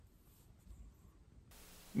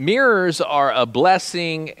Mirrors are a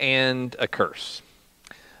blessing and a curse.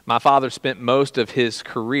 My father spent most of his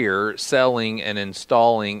career selling and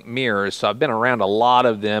installing mirrors, so I've been around a lot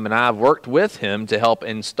of them, and I've worked with him to help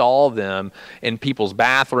install them in people's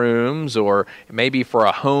bathrooms or maybe for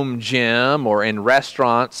a home gym or in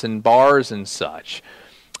restaurants and bars and such.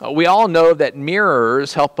 We all know that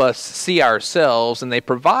mirrors help us see ourselves, and they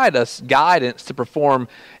provide us guidance to perform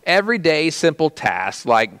everyday simple tasks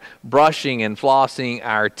like brushing and flossing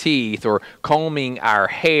our teeth, or combing our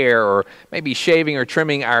hair, or maybe shaving or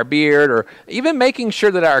trimming our beard, or even making sure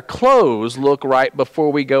that our clothes look right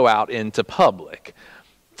before we go out into public.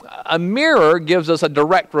 A mirror gives us a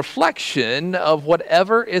direct reflection of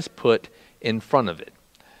whatever is put in front of it.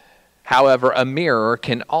 However, a mirror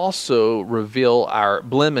can also reveal our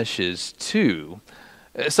blemishes too.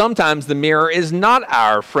 Sometimes the mirror is not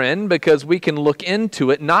our friend because we can look into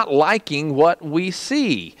it not liking what we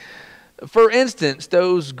see. For instance,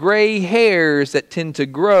 those gray hairs that tend to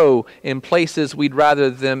grow in places we'd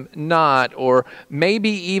rather them not, or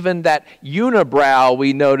maybe even that unibrow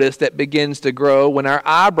we notice that begins to grow when our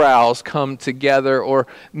eyebrows come together, or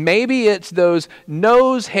maybe it's those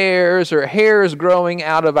nose hairs or hairs growing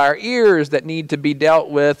out of our ears that need to be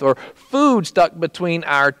dealt with, or food stuck between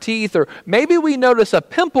our teeth, or maybe we notice a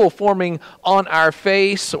pimple forming on our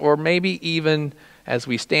face, or maybe even as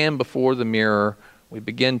we stand before the mirror, we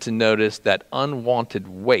begin to notice that unwanted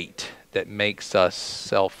weight that makes us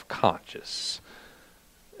self-conscious.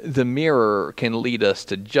 The mirror can lead us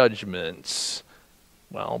to judgments,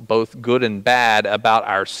 both good and bad, about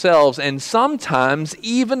ourselves, and sometimes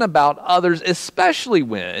even about others, especially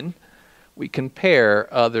when we compare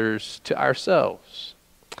others to ourselves.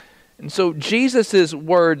 And so Jesus'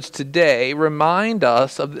 words today remind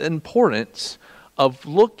us of the importance of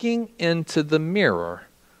looking into the mirror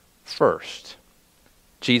first.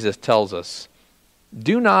 Jesus tells us,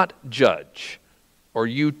 "Do not judge, or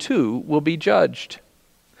you too will be judged.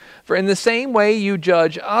 For in the same way you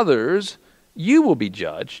judge others, you will be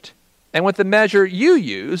judged, and with the measure you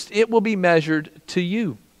used, it will be measured to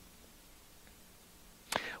you.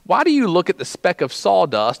 Why do you look at the speck of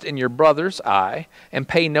sawdust in your brother's eye and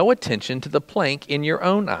pay no attention to the plank in your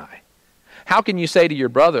own eye? How can you say to your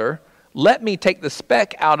brother, 'Let me take the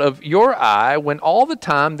speck out of your eye,' when all the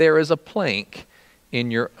time there is a plank in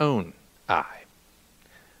your own eye?"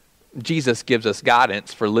 Jesus gives us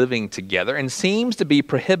guidance for living together and seems to be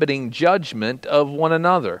prohibiting judgment of one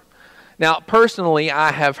another. Now, personally,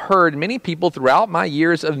 I have heard many people throughout my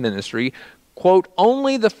years of ministry quote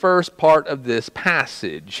only the first part of this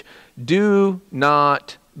passage, "Do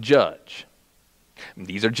not judge."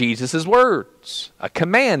 These are Jesus' words, a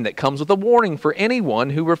command that comes with a warning for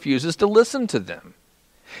anyone who refuses to listen to them.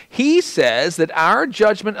 He says that our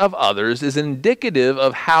judgment of others is indicative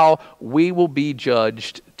of how we will be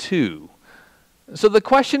judged too. So the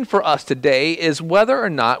question for us today is whether or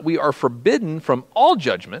not we are forbidden from all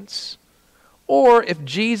judgments, or if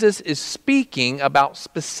Jesus is speaking about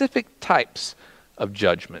specific types of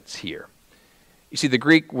judgments here. You see, the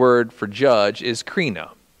Greek word for judge is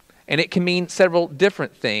krino, and it can mean several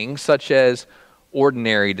different things, such as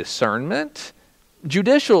ordinary discernment,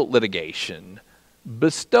 judicial litigation,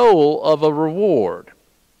 bestowal of a reward,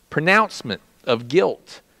 pronouncement of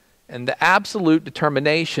guilt, and the absolute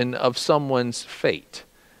determination of someone's fate.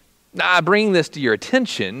 Now, I bring this to your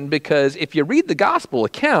attention because if you read the gospel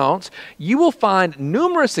accounts, you will find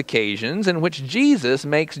numerous occasions in which Jesus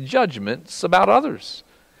makes judgments about others.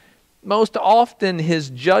 Most often,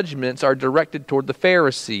 his judgments are directed toward the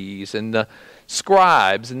Pharisees and the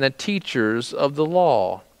scribes and the teachers of the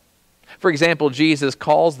law. For example, Jesus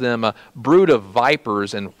calls them a brood of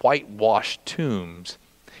vipers and whitewashed tombs.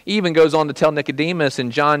 He even goes on to tell Nicodemus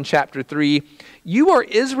in John chapter 3, "You are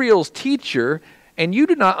Israel's teacher, and you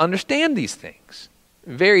do not understand these things.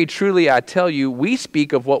 Very truly I tell you, we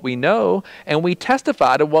speak of what we know, and we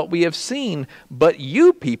testify to what we have seen, but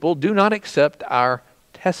you people do not accept our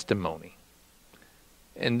testimony."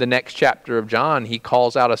 In the next chapter of John, he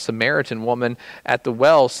calls out a Samaritan woman at the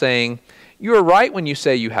well, saying, "You are right when you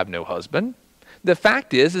say you have no husband. The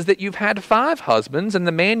fact is that you've had 5 husbands, and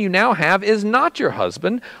the man you now have is not your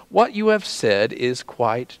husband. What you have said is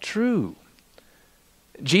quite true."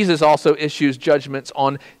 Jesus also issues judgments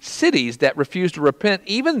on cities that refuse to repent,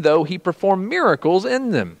 even though he performed miracles in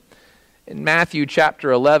them. In Matthew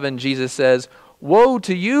chapter 11, Jesus says, "Woe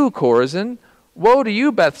to you, Chorazin! Woe to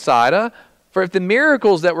you, Bethsaida! For if the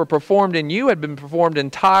miracles that were performed in you had been performed in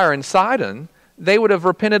Tyre and Sidon, they would have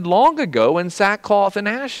repented long ago in sackcloth and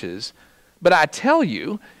ashes. But I tell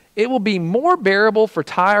you, it will be more bearable for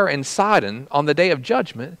Tyre and Sidon on the day of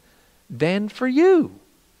judgment than for you."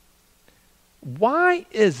 Why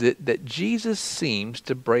is it that Jesus seems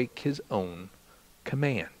to break his own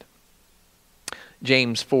command?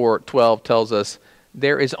 James 4:12 tells us,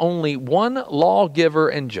 there is only one lawgiver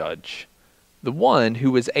and judge, the one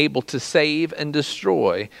who is able to save and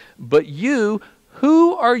destroy. But you,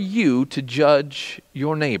 who are you to judge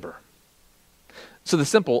your neighbor? So the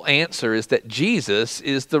simple answer is that Jesus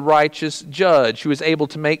is the righteous judge who is able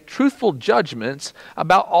to make truthful judgments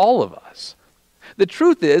about all of us. The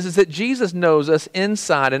truth is that Jesus knows us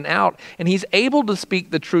inside and out, and he's able to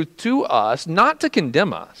speak the truth to us, not to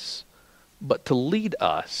condemn us, but to lead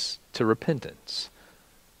us to repentance.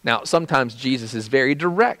 Now, sometimes Jesus is very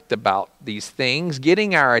direct about these things,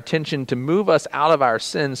 getting our attention to move us out of our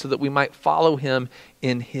sins so that we might follow him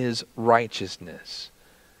in his righteousness.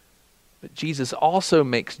 But Jesus also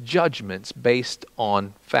makes judgments based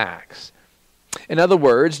on facts. In other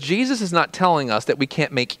words, Jesus is not telling us that we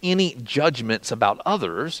can't make any judgments about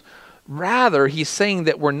others. Rather, he's saying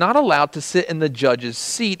that we're not allowed to sit in the judge's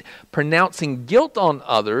seat, pronouncing guilt on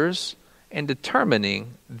others and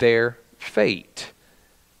determining their fate.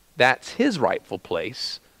 That's his rightful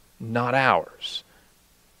place, not ours.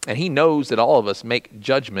 And he knows that all of us make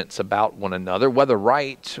judgments about one another, whether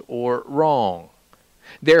right or wrong.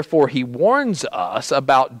 Therefore, he warns us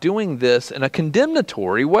about doing this in a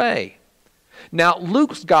condemnatory way. Now,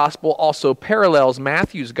 Luke's gospel also parallels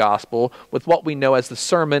Matthew's gospel with what we know as the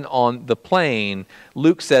Sermon on the Plain.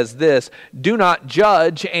 Luke says this, "Do not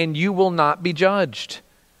judge, and you will not be judged.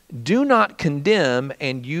 Do not condemn,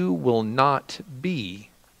 and you will not be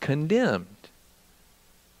condemned."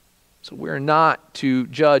 So we're not to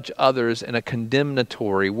judge others in a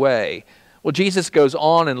condemnatory way. Well, Jesus goes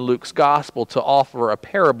on in Luke's gospel to offer a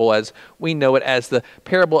parable, as we know it as the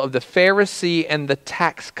parable of the Pharisee and the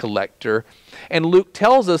tax collector. And Luke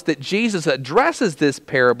tells us that Jesus addresses this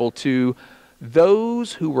parable to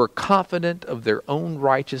those who were confident of their own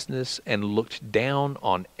righteousness and looked down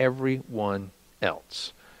on everyone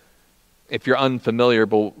else. If you're unfamiliar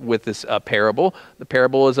with this parable, the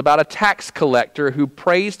parable is about a tax collector who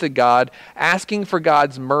prays to God, asking for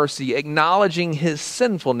God's mercy, acknowledging his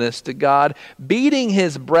sinfulness to God, beating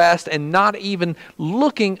his breast, and not even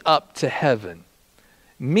looking up to heaven.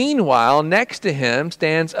 Meanwhile, next to him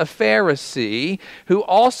stands a Pharisee who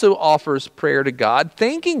also offers prayer to God,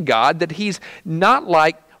 thanking God that he's not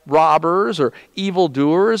like robbers or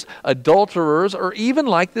evildoers, adulterers, or even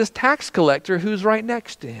like this tax collector who's right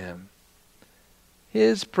next to him.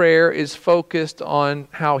 His prayer is focused on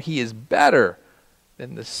how he is better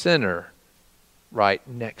than the sinner right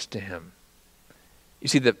next to him. You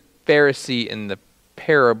see, the Pharisee in the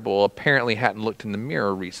parable apparently hadn't looked in the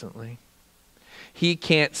mirror recently. He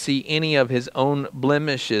can't see any of his own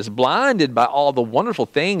blemishes, blinded by all the wonderful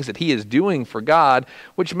things that he is doing for God,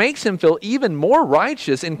 which makes him feel even more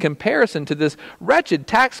righteous in comparison to this wretched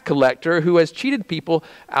tax collector who has cheated people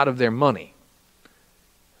out of their money.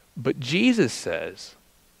 But Jesus says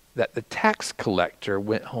that the tax collector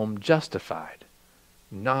went home justified,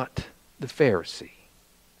 not the Pharisee.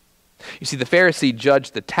 You see, the Pharisee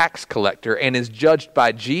judged the tax collector and is judged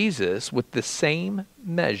by Jesus with the same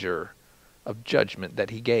measure of judgment that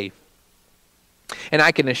he gave. And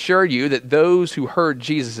I can assure you that those who heard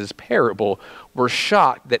Jesus' parable were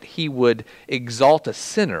shocked that he would exalt a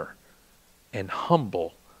sinner and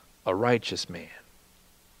humble a righteous man.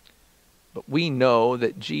 But we know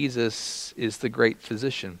that Jesus is the great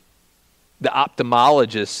physician, the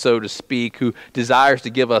ophthalmologist, so to speak, who desires to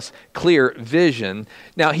give us clear vision.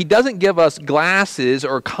 Now, he doesn't give us glasses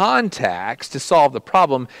or contacts to solve the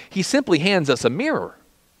problem. He simply hands us a mirror.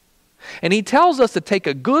 And he tells us to take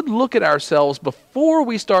a good look at ourselves before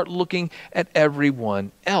we start looking at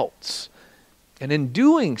everyone else. And in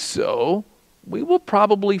doing so, we will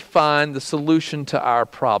probably find the solution to our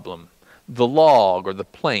problem, the log or the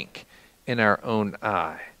plank in our own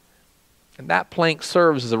eye. And that plank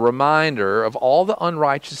serves as a reminder of all the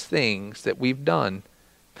unrighteous things that we've done.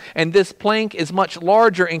 And this plank is much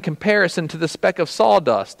larger in comparison to the speck of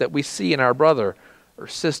sawdust that we see in our brother or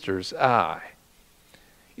sister's eye.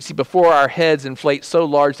 You see, before our heads inflate so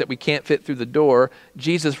large that we can't fit through the door,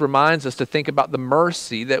 Jesus reminds us to think about the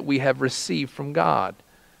mercy that we have received from God.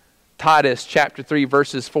 Titus chapter 3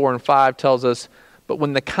 verses 4 and 5 tells us, "But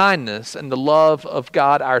when the kindness and the love of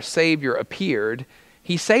God our Savior appeared,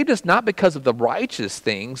 he saved us not because of the righteous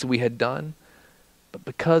things we had done, but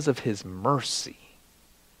because of his mercy."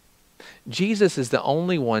 Jesus is the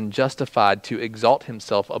only one justified to exalt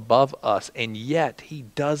himself above us, and yet he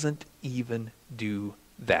doesn't even do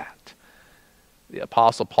that. The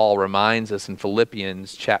Apostle Paul reminds us in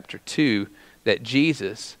Philippians chapter 2 that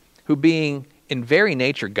Jesus, who being in very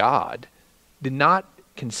nature God, did not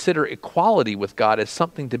consider equality with God as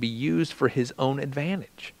something to be used for his own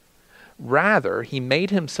advantage. Rather, he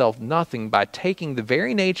made himself nothing by taking the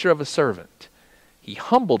very nature of a servant. He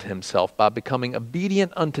humbled himself by becoming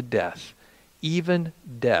obedient unto death, even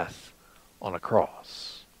death on a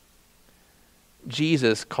cross.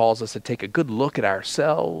 Jesus calls us to take a good look at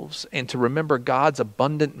ourselves and to remember God's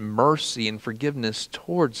abundant mercy and forgiveness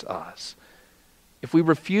towards us. If we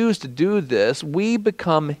refuse to do this, we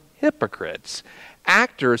become hypocrites,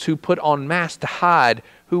 actors who put on masks to hide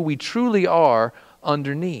who we truly are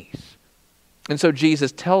underneath. And so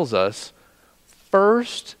Jesus tells us,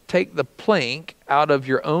 first take the plank out of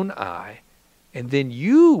your own eye, and then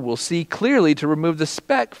you will see clearly to remove the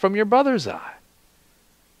speck from your brother's eye.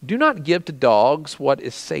 Do not give to dogs what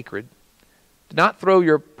is sacred. Do not throw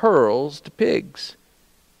your pearls to pigs.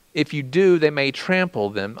 If you do, they may trample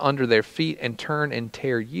them under their feet and turn and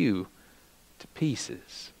tear you to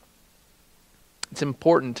pieces. It's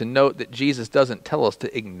important to note that Jesus doesn't tell us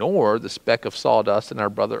to ignore the speck of sawdust in our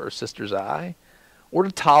brother or sister's eye, or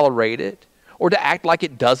to tolerate it, or to act like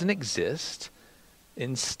it doesn't exist.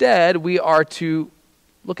 Instead, we are to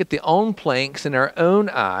look at the own planks in our own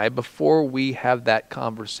eye before we have that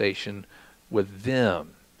conversation with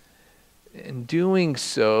them. In doing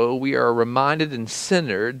so, we are reminded and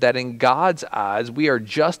centered that in God's eyes, we are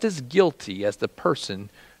just as guilty as the person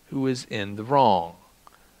who is in the wrong.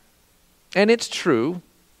 And it's true.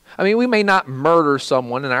 I mean, we may not murder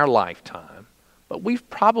someone in our lifetime, but we've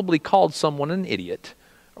probably called someone an idiot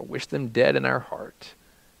or wished them dead in our heart.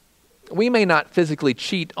 We may not physically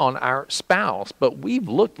cheat on our spouse, but we've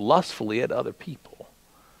looked lustfully at other people.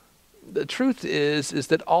 The truth is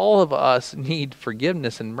that all of us need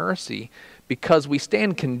forgiveness and mercy because we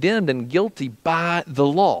stand condemned and guilty by the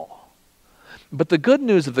law. But the good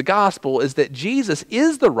news of the gospel is that Jesus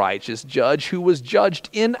is the righteous judge who was judged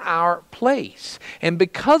in our place. And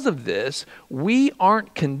because of this, we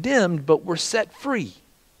aren't condemned, but we're set free.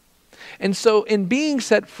 And so in being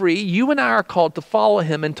set free, you and I are called to follow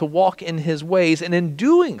him and to walk in his ways. And in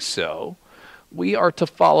doing so, we are to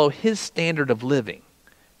follow his standard of living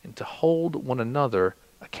and to hold one another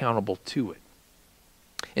accountable to it.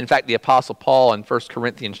 In fact, the Apostle Paul in 1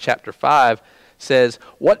 Corinthians chapter 5 says,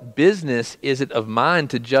 "What business is it of mine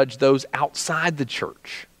to judge those outside the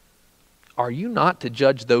church? Are you not to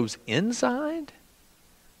judge those inside?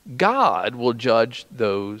 God will judge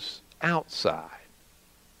those outside."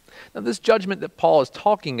 Now, this judgment that Paul is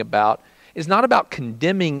talking about is not about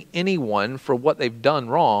condemning anyone for what they've done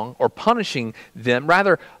wrong or punishing them.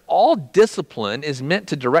 Rather, all discipline is meant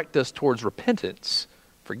to direct us towards repentance,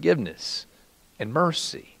 forgiveness, and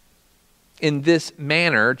mercy. In this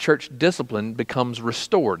manner, church discipline becomes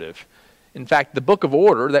restorative. In fact, the book of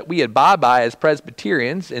order that we abide by as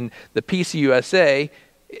Presbyterians in the PCUSA,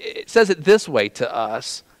 it says it this way to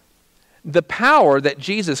us: the power that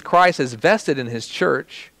Jesus Christ has vested in his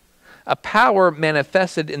church, a power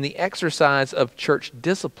manifested in the exercise of church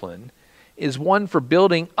discipline, is one for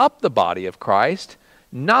building up the body of Christ,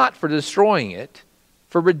 not for destroying it,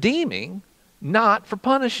 for redeeming, not for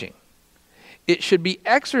punishing. It should be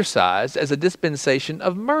exercised as a dispensation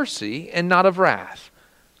of mercy and not of wrath,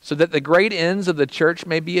 so that the great ends of the church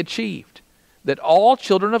may be achieved, that all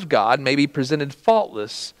children of God may be presented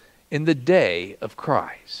faultless in the day of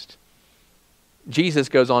Christ. Jesus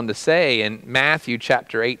goes on to say in Matthew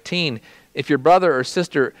chapter 18, if your brother or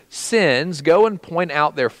sister sins, go and point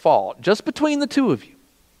out their fault, just between the two of you.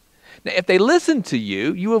 Now, if they listen to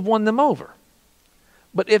you, you have won them over.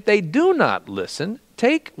 But if they do not listen,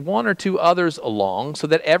 take one or two others along, so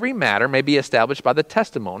that every matter may be established by the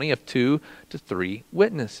testimony of 2 to 3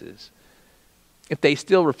 witnesses. If they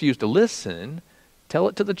still refuse to listen, tell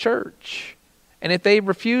it to the church. And if they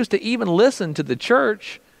refuse to even listen to the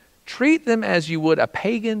church, treat them as you would a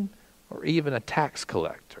pagan or even a tax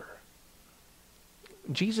collector.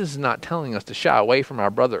 Jesus is not telling us to shy away from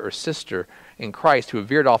our brother or sister in Christ who have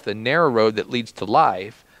veered off the narrow road that leads to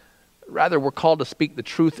life. Rather, we're called to speak the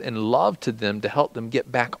truth in love to them to help them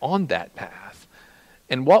get back on that path.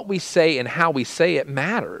 And what we say and how we say it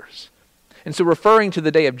matters. And so referring to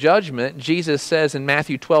the day of judgment, Jesus says in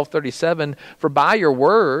Matthew 12:37, "For by your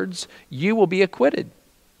words you will be acquitted,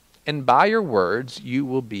 and by your words you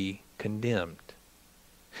will be condemned."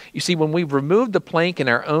 You see, when we've removed the plank in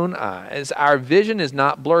our own eyes, our vision is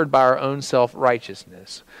not blurred by our own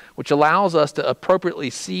self-righteousness, which allows us to appropriately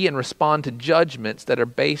see and respond to judgments that are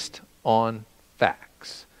based on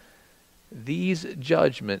facts. These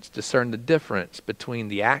judgments discern the difference between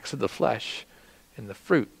the acts of the flesh and the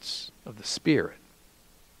fruits of the Spirit.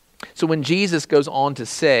 So when Jesus goes on to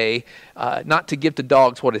say, not to give to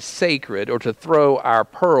dogs what is sacred or to throw our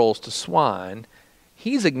pearls to swine,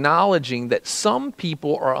 he's acknowledging that some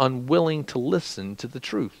people are unwilling to listen to the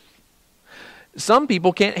truth. Some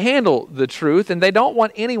people can't handle the truth, and they don't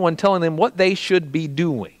want anyone telling them what they should be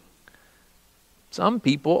doing. Some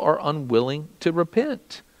people are unwilling to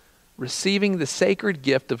repent, receiving the sacred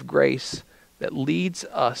gift of grace that leads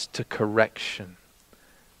us to correction.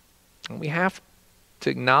 And we have to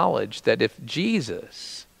acknowledge that if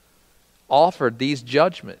Jesus offered these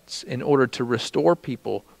judgments in order to restore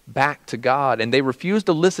people back to God, and they refused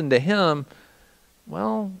to listen to him,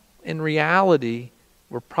 well, in reality,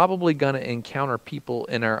 we're probably going to encounter people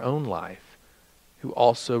in our own life who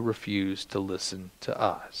also refuse to listen to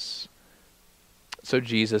us. So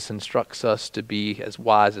Jesus instructs us to be as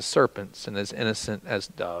wise as serpents and as innocent as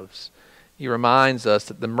doves. He reminds us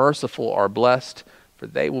that the merciful are blessed, for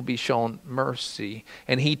they will be shown mercy.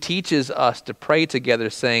 And he teaches us to pray together,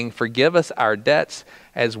 saying, "Forgive us our debts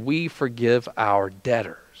as we forgive our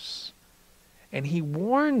debtors." And he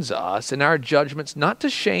warns us in our judgments not to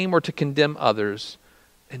shame or to condemn others,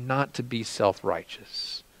 and not to be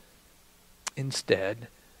self-righteous. Instead,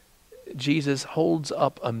 Jesus holds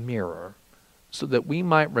up a mirror so that we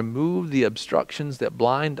might remove the obstructions that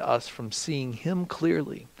blind us from seeing him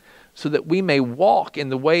clearly, so that we may walk in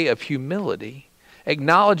the way of humility,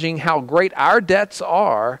 acknowledging how great our debts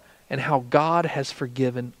are and how God has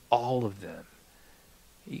forgiven all of them.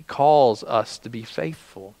 He calls us to be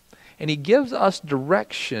faithful, and he gives us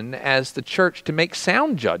direction as the church to make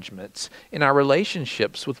sound judgments in our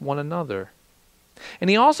relationships with one another. And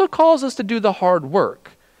he also calls us to do the hard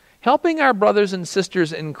work, helping our brothers and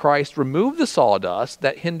sisters in Christ remove the sawdust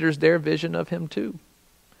that hinders their vision of him too.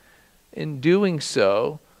 In doing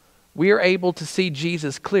so, we are able to see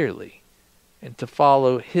Jesus clearly and to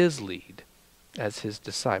follow his lead as his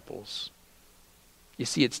disciples. You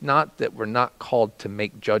see, it's not that we're not called to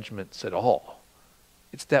make judgments at all.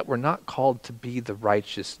 It's that we're not called to be the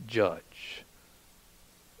righteous judge.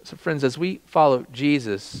 So friends, as we follow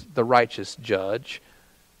Jesus, the righteous judge,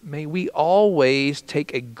 may we always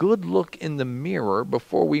take a good look in the mirror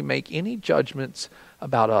before we make any judgments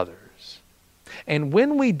about others. And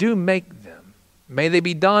when we do make them, may they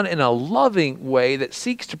be done in a loving way that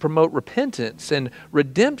seeks to promote repentance and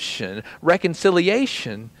redemption,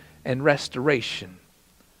 reconciliation and restoration.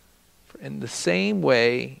 For in the same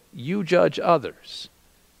way you judge others,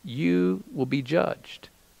 you will be judged.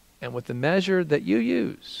 And with the measure that you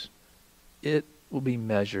use, it will be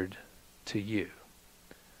measured to you.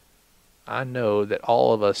 I know that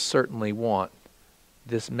all of us certainly want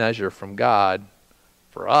this measure from God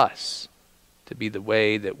for us to be the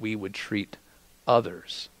way that we would treat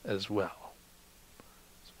others as well.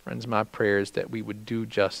 So friends, my prayer is that we would do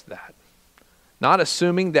just that. Not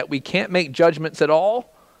assuming that we can't make judgments at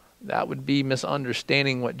all. That would be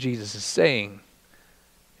misunderstanding what Jesus is saying.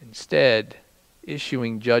 Instead,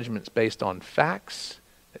 issuing judgments based on facts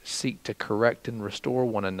that seek to correct and restore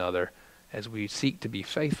one another as we seek to be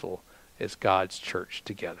faithful as God's church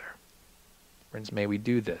together. Friends, may we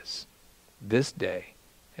do this day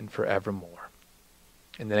and forevermore.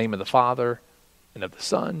 In the name of the Father, and of the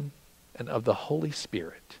Son, and of the Holy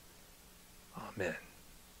Spirit. Amen.